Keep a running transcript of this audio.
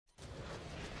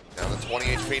20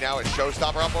 HP now. It's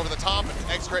Showstopper up over the top.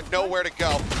 X-Crit nowhere to go.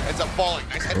 Ends up falling.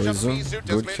 Nice headshot from IZu.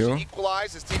 Does manage to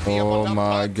equalize his TP. Oh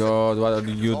my god, what are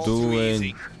you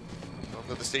doing?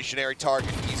 Go to the stationary target.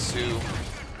 IZu.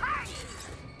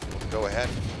 Go ahead.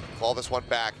 Claw this one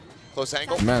back. Close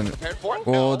angle. Man.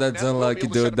 Oh, that's unlucky,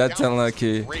 dude. That's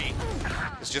unlucky.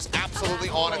 It's just absolutely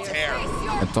on a tear.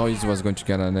 I thought he was going to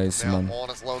get an ace, man.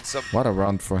 What a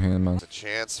round for him, man. It's a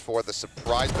chance for the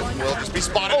surprise, but will just be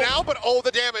spotted now. But oh,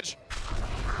 the damage.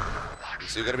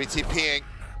 IZu going to be TPing.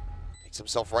 Takes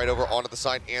himself right over onto the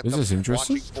side. Anthem this is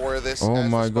interesting. For this oh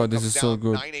my god, this is so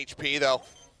good. 9 HP though.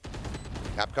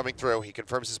 Cap coming through. He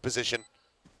confirms his position.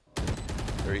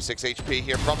 36 HP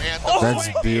here from Anthem.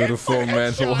 That's beautiful,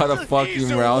 man. What a fucking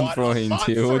round from him,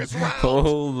 dude.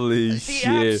 Holy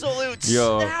shit.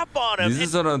 Yo, this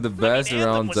is one of the best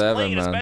rounds ever, man.